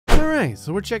Alright,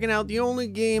 so we're checking out the only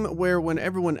game where when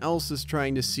everyone else is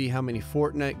trying to see how many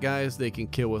Fortnite guys they can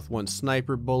kill with one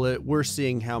sniper bullet, we're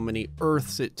seeing how many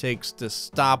Earths it takes to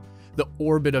stop the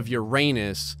orbit of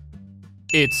Uranus.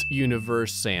 It's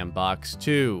Universe Sandbox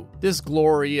 2. This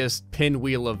glorious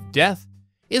pinwheel of death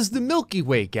is the Milky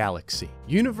Way galaxy.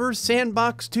 Universe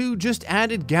Sandbox 2 just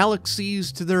added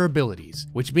galaxies to their abilities,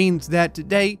 which means that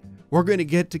today we're gonna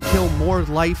get to kill more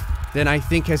life than I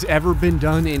think has ever been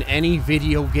done in any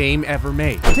video game ever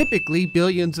made. Typically,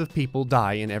 billions of people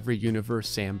die in every Universe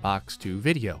Sandbox 2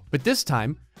 video, but this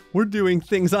time, we're doing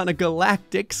things on a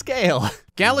galactic scale.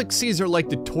 Galaxies are like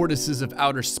the tortoises of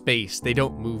outer space. They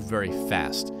don't move very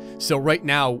fast. So right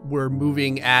now, we're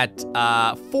moving at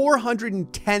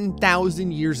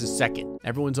 410,000 years a second.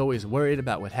 Everyone's always worried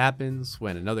about what happens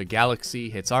when another galaxy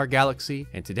hits our galaxy,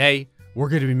 and today, we're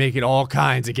going to be making all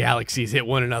kinds of galaxies hit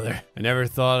one another. I never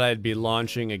thought I'd be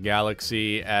launching a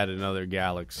galaxy at another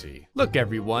galaxy. Look,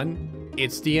 everyone,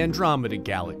 it's the Andromeda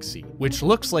Galaxy, which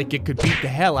looks like it could beat the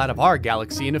hell out of our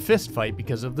galaxy in a fist fight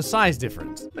because of the size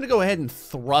difference. I'm going to go ahead and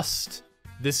thrust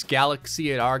this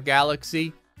galaxy at our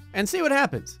galaxy and see what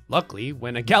happens. Luckily,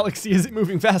 when a galaxy isn't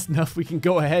moving fast enough, we can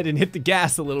go ahead and hit the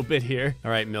gas a little bit here.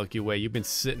 All right, Milky Way, you've been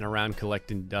sitting around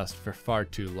collecting dust for far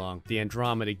too long. The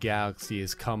Andromeda Galaxy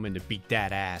is coming to beat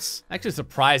that ass. I'm actually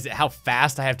surprised at how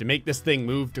fast I have to make this thing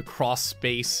move to cross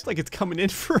space. It's like it's coming in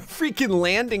for a freaking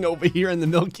landing over here in the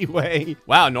Milky Way.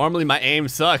 Wow, normally my aim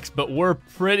sucks, but we're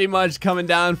pretty much coming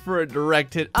down for a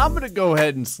direct hit. I'm gonna go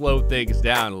ahead and slow things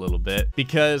down a little bit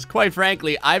because, quite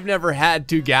frankly, I've never had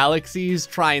two galaxies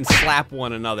try and slap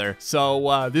one another.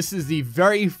 So this is the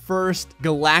very first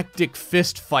galactic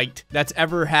fist fight that's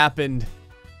ever happened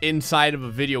inside of a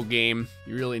video game.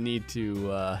 You really need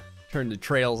to turn the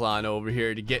trails on over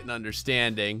here to get an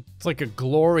understanding. It's like a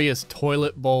glorious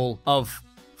toilet bowl of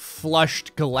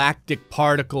flushed galactic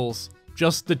particles.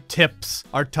 Just the tips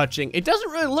are touching. It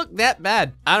doesn't really look that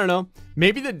bad. I don't know.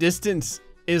 Maybe the distance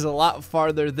is a lot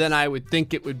farther than I would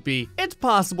think it would be. It's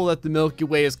possible that the Milky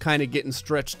Way is kind of getting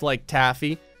stretched like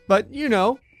taffy. But, you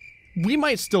know, we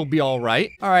might still be all right.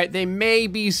 All right, they may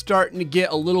be starting to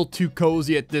get a little too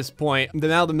cozy at this point.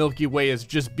 Now the Milky Way is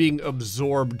just being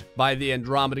absorbed by the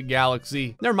Andromeda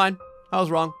Galaxy. Never mind, I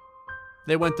was wrong.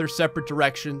 They went their separate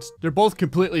directions. They're both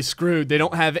completely screwed. They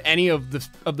don't have any of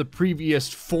the previous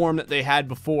form that they had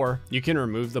before. You can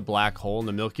remove the black hole in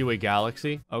the Milky Way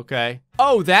galaxy. Okay.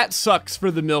 Oh, that sucks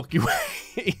for the Milky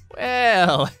Way.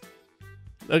 Well,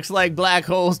 looks like black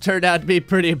holes turned out to be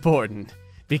pretty important.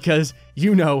 Because,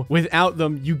 you know, without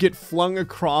them, you get flung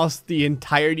across the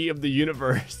entirety of the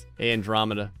universe. Hey,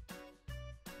 Andromeda.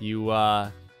 You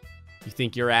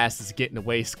think your ass is getting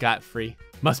away scot-free?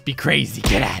 Must be crazy.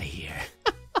 Get out of here.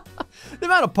 The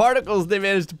amount of particles they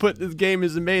managed to put in this game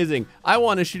is amazing. I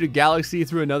want to shoot a galaxy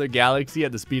through another galaxy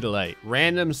at the speed of light.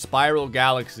 Random spiral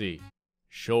galaxy.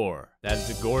 Sure, that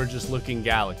is a gorgeous looking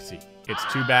galaxy. It's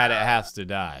too bad it has to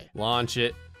die. Launch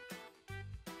it.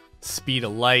 Speed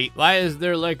of light. Why is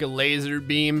there like a laser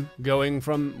beam going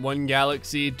from one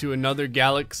galaxy to another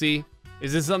galaxy?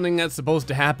 Is this something that's supposed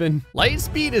to happen? Light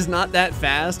speed is not that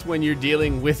fast when you're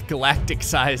dealing with galactic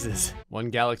sizes. One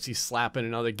galaxy slapping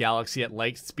another galaxy at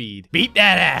light speed. Beat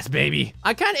that ass, baby.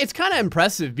 It's kind of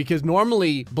impressive because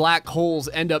normally black holes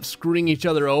end up screwing each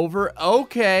other over.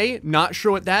 Okay, not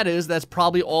sure what that is. That's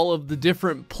probably all of the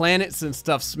different planets and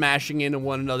stuff smashing into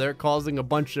one another, causing a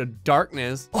bunch of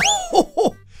darkness.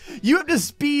 You have to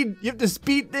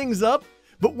speed things up,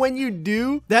 but when you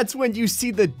do, that's when you see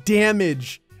the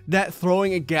damage that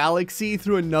throwing a galaxy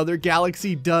through another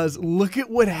galaxy does. Look at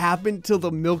what happened to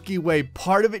the Milky Way.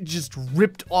 Part of it just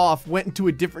ripped off, went into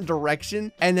a different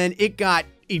direction, and then it got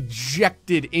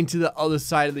ejected into the other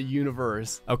side of the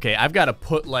universe. Okay, I've got to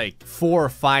put like 4 or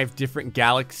 5 different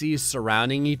galaxies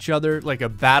surrounding each other, like a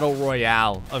battle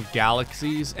royale of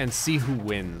galaxies, and see who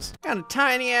wins. What kind of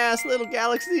tiny ass little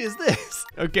galaxy is this?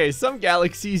 Okay, some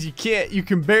galaxies you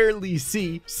can barely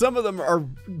see. Some of them are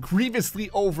grievously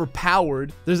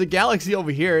overpowered. There's a galaxy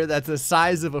over here that's the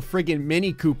size of a friggin'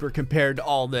 Mini Cooper compared to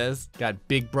all this. Got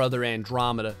Big Brother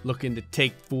Andromeda looking to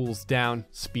take fools down,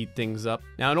 speed things up.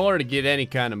 Now, in order to get any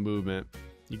kind of movement,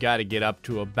 you got to get up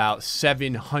to about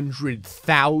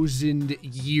 700,000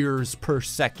 years per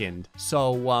second.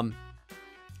 So,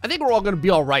 I think we're all going to be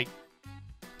all right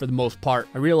for the most part.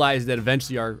 I realize that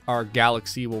eventually our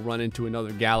galaxy will run into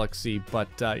another galaxy, but,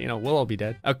 you know, we'll all be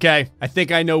dead. Okay, I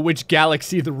think I know which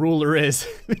galaxy the ruler is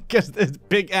because this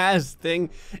big-ass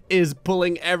thing is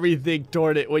pulling everything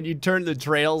toward it. When you turn the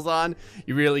trails on,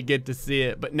 you really get to see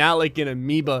it. But now, like an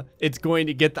amoeba, it's going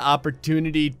to get the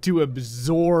opportunity to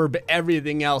absorb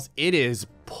everything else. It is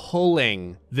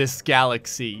pulling this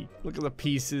galaxy. Look at the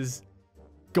pieces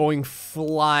going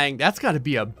flying. That's got to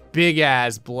be a big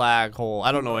ass black hole.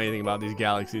 I don't know anything about these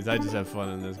galaxies. I just have fun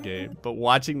in this game. But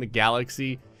watching the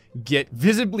galaxy get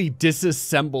visibly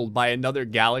disassembled by another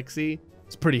galaxy,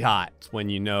 it's pretty hot. It's when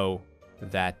you know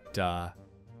that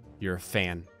you're a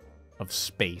fan of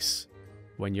space.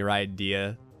 When your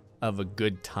idea of a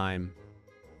good time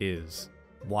is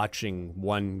watching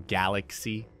one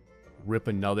galaxy rip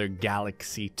another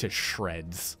galaxy to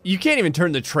shreds. You can't even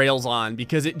turn the trails on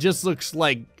because it just looks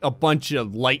like a bunch of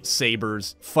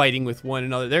lightsabers fighting with one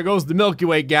another. There goes the Milky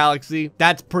Way galaxy.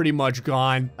 That's pretty much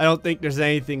gone. I don't think there's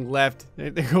anything left. There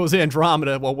goes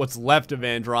Andromeda. Well, what's left of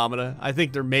Andromeda? I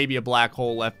think there may be a black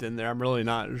hole left in there. I'm really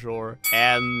not sure.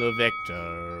 And the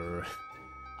victor.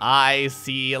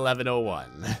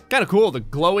 IC1101. Kind of cool. The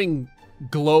glowing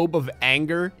globe of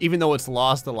anger, even though it's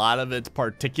lost a lot of its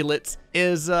particulates,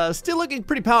 is still looking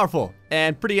pretty powerful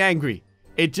and pretty angry.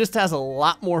 It just has a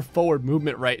lot more forward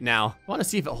movement right now. I want to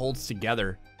see if it holds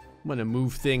together. I'm gonna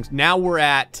move things. Now we're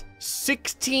at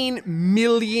 16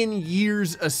 million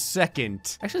years a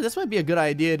second. Actually, this might be a good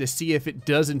idea to see if it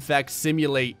does in fact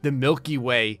simulate the Milky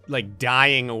Way, like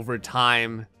dying over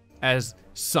time as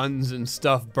suns and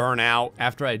stuff burn out.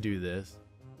 After I do this,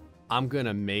 I'm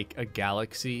gonna make a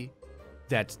galaxy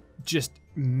that's just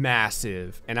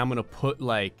massive, and I'm gonna put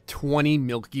like 20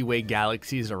 Milky Way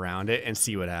galaxies around it and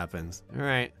see what happens. All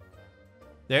right,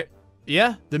 there.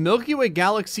 Yeah, the Milky Way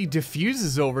galaxy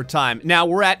diffuses over time. Now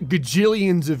we're at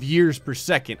gajillions of years per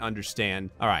second,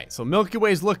 understand? All right, so Milky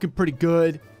Way's looking pretty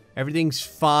good. Everything's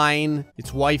fine.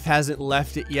 Its wife hasn't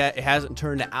left it yet. It hasn't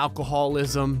turned to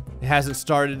alcoholism. It hasn't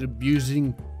started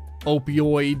abusing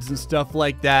opioids and stuff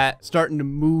like that. Starting to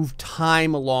move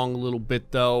time along a little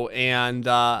bit though, and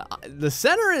the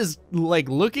center is like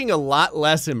looking a lot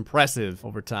less impressive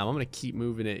over time. I'm gonna keep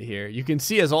moving it here. You can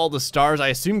see as all the stars, I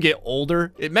assume, get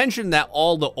older. It mentioned that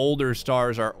all the older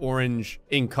stars are orange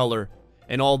in color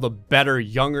and all the better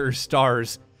younger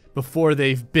stars, before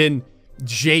they've been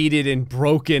jaded and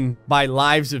broken by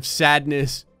lives of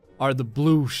sadness, are the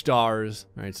blue stars.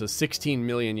 All right, so 16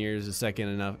 million years a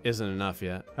second isn't enough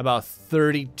yet. About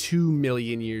 32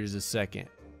 million years a second.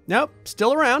 Nope,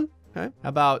 still around. Okay.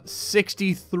 About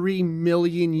 63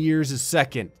 million years a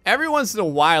second. Every once in a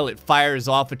while it fires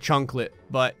off a chunklet,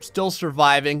 but still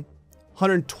surviving.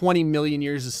 120 million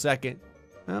years a second.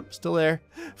 Oh, still there.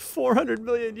 400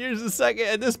 million years a second.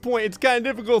 At this point, it's kind of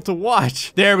difficult to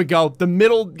watch. There we go. The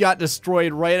middle got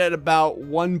destroyed right at about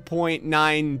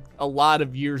 1.9 a lot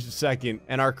of years a second.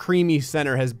 And our creamy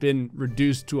center has been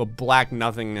reduced to a black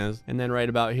nothingness. And then right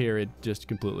about here, it just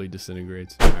completely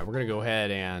disintegrates. All right, we're going to go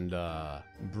ahead and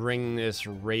bring this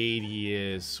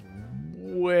radius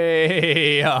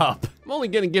way up. I'm only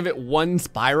gonna give it one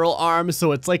spiral arm,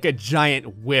 so it's like a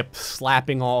giant whip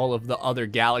slapping all of the other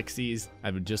galaxies.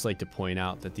 I would just like to point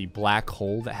out that the black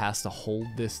hole that has to hold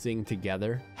this thing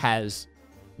together has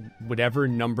whatever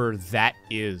number that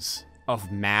is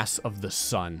of mass of the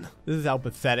sun. This is how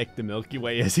pathetic the Milky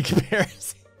Way is in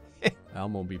comparison.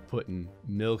 I'm gonna be putting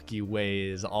Milky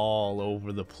Ways all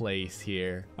over the place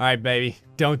here. All right, baby,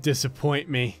 don't disappoint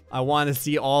me. I want to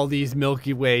see all these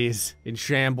Milky Ways in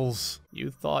shambles. You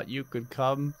thought you could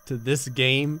come to this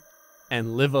game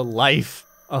and live a life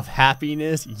of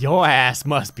happiness? Your ass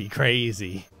must be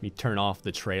crazy. Let me turn off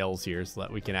the trails here so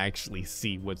that we can actually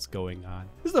see what's going on.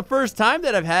 This is the first time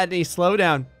that I've had any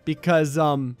slowdown because,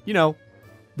 you know,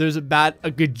 there's about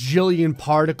a gajillion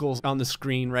particles on the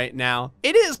screen right now.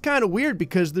 It is kind of weird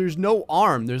because there's no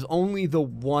arm. There's only the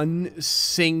one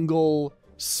single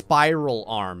spiral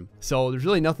arm. So there's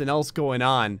really nothing else going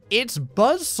on. It's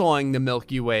buzzsawing the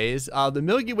Milky Ways. The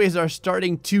Milky Ways are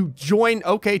starting to join.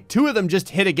 Okay, two of them just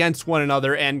hit against one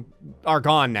another and are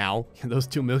gone now. Those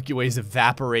two Milky Ways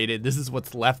evaporated. This is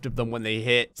what's left of them when they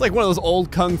hit. It's like one of those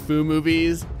old kung fu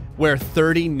movies where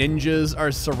 30 ninjas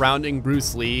are surrounding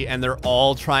Bruce Lee and they're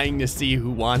all trying to see who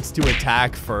wants to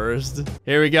attack first.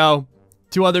 Here we go.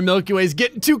 Two other Milky Ways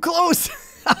getting too close.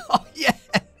 Oh,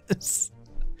 yes.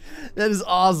 That is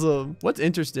awesome. What's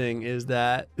interesting is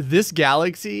that this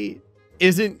galaxy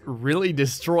isn't really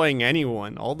destroying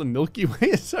anyone. All the Milky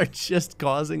Ways are just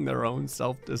causing their own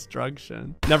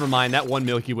self-destruction. Never mind, that one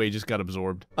Milky Way just got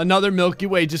absorbed. Another Milky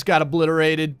Way just got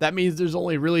obliterated. That means there's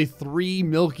only really 3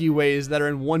 Milky Ways that are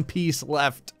in one piece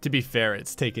left. To be fair,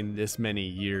 it's taken this many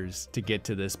years to get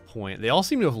to this point. They all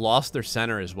seem to have lost their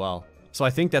center as well. So I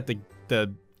think that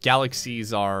the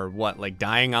galaxies are, what, like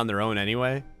dying on their own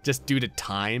anyway? Just due to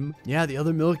time? Yeah, the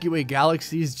other Milky Way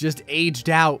galaxies just aged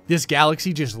out. This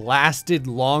galaxy just lasted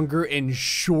longer in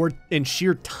sheer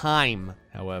time.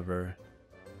 However,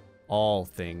 all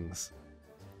things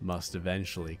must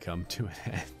eventually come to an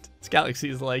end. This galaxy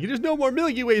is like, there's no more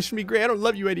Milky Ways for me, Gray. I don't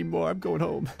love you anymore. I'm going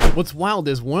home. What's wild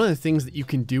is one of the things that you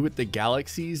can do with the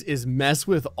galaxies is mess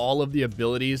with all of the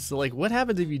abilities. So like, what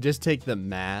happens if you just take the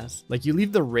mass? Like you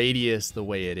leave the radius the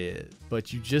way it is,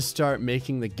 but you just start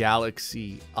making the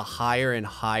galaxy a higher and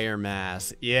higher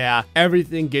mass. Yeah,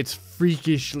 everything gets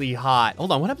freakishly hot.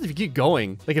 Hold on, what happens if you keep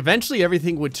going? Like eventually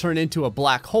everything would turn into a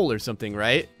black hole or something,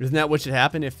 right? Isn't that what should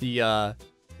happen if the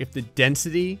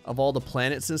density of all the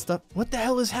planets and stuff? What the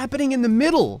hell is happening in the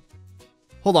middle?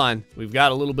 Hold on, we've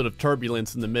got a little bit of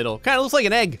turbulence in the middle. Kind of looks like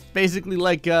an egg, basically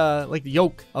like the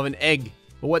yolk of an egg.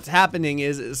 But what's happening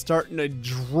is it's starting to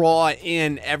draw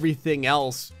in everything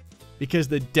else because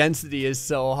the density is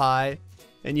so high,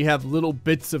 and you have little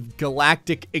bits of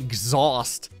galactic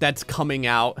exhaust that's coming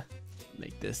out.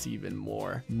 Make this even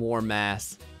more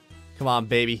mass. Come on,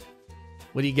 baby.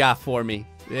 What do you got for me?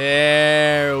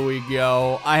 There we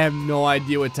go. I have no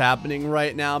idea what's happening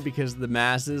right now because the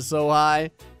mass is so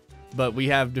high, but we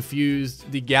have diffused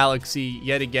the galaxy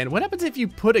yet again. What happens if you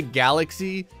put a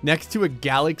galaxy next to a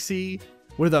galaxy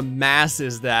where the mass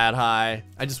is that high?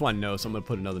 I just want to know, so I'm gonna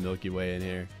put another Milky Way in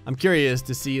here. I'm curious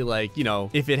to see, like, you know,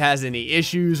 if it has any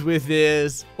issues with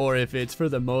this, or if it's for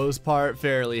the most part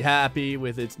fairly happy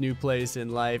with its new place in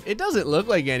life. It doesn't look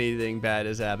like anything bad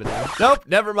is happening. Nope,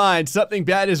 never mind. Something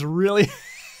bad is really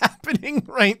happening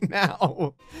right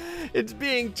now. It's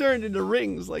being turned into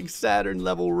rings, like Saturn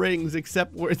level rings,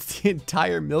 except where it's the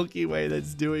entire Milky Way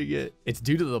that's doing it. It's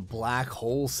due to the black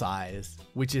hole size,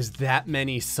 which is that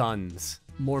many suns.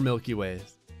 More Milky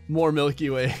Ways. More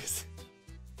Milky Ways.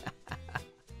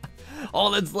 All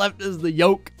that's left is the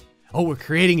yolk. Oh, we're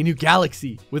creating a new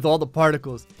galaxy with all the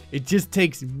particles. It just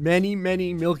takes many,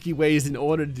 many Milky Ways in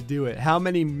order to do it. How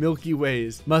many Milky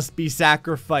Ways must be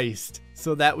sacrificed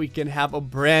so that we can have a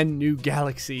brand new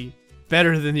galaxy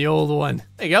better than the old one?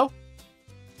 There you go.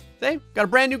 See? Got a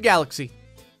brand new galaxy.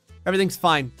 Everything's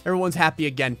fine. Everyone's happy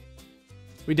again.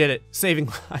 We did it.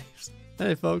 Saving lives.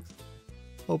 Hey, folks.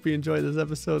 Hope you enjoyed this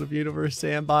episode of Universe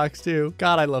Sandbox too.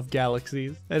 God, I love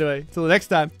galaxies. Anyway, till the next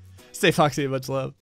time, stay foxy and much love.